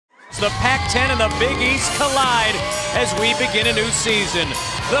the Pac-10 and the Big East collide as we begin a new season.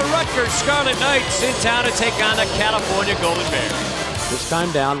 The Rutgers Scarlet Knights in town to take on the California Golden Bears. This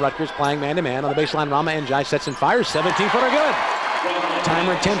time down, Rutgers playing man-to-man on the baseline. Rama Njai sets and fires, 17-footer good.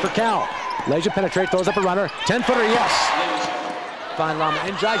 Timer at 10 for Cal. Layshia penetrates, throws up a runner, 10-footer, yes. Fine Rama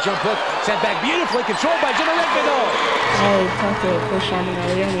Njai, jump hook, sent back beautifully, controlled by Jimmy Rigby. I talked to Coach Sharman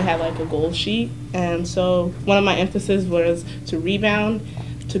earlier and we had like a goal sheet, and so one of my emphasis was to rebound,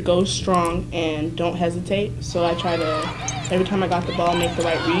 to go strong, and don't hesitate. So I try to, every time I got the ball, make the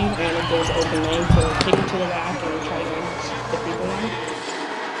right read, and if there was an open lane, to take it to the rack and try to get the people in.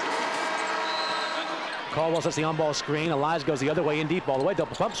 Caldwell sets the on-ball screen. Elias goes the other way in deep all the way.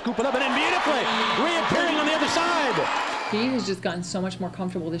 Double pump, scoop it up, and in beautifully, reappearing on the other side. She has just gotten so much more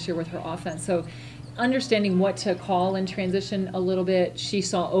comfortable this year with her offense. So understanding what to call in transition a little bit. She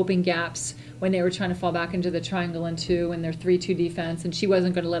saw open gaps when they were trying to fall back into the triangle and two and their 3-2 defense, and she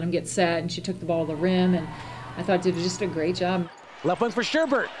wasn't going to let them get set, and she took the ball to the rim, and I thought did just a great job. Left wing for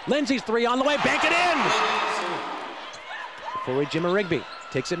Sherbert. Lindsay's three on the way, bank it in! Forward Jimmy Rigby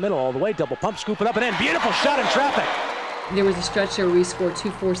takes it middle all the way, double pump, scoop it up and in. Beautiful shot in traffic. There was a stretch there where we scored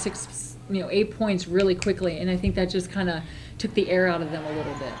 2, 4, 6, 8 points really quickly, and I think that just kind of took the air out of them a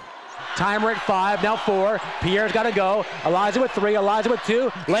little bit. Timer at 5, now 4. Pierre's got to go. Eliza with 3, Eliza with 2.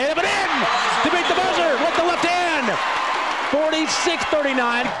 Lay it up and in to beat the buzzer with the left hand. 46-39.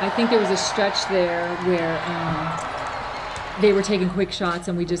 I think there was a stretch there where they were taking quick shots,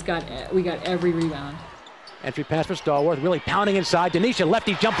 and we got every rebound. Entry pass for Stallworth, really pounding inside. DeNesha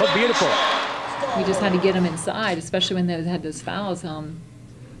lefty jump hook, beautiful. We just had to get them inside, especially when they had those fouls.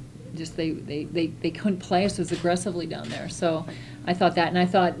 Just they couldn't play us as aggressively down there. So I thought that, and I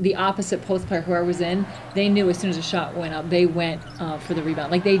thought the opposite post player, whoever was in, they knew as soon as the shot went up, they went for the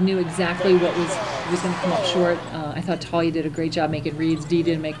rebound. Like they knew exactly what was going to come up short. I thought Talia did a great job making reads. Dee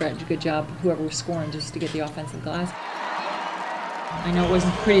did make a good job, whoever was scoring, just to get the offensive glass. I know it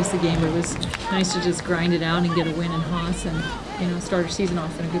wasn't the prettiest of the game, but it was nice to just grind it out and get a win in Haas and start our season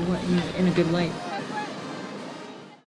off in a good way, in a good light.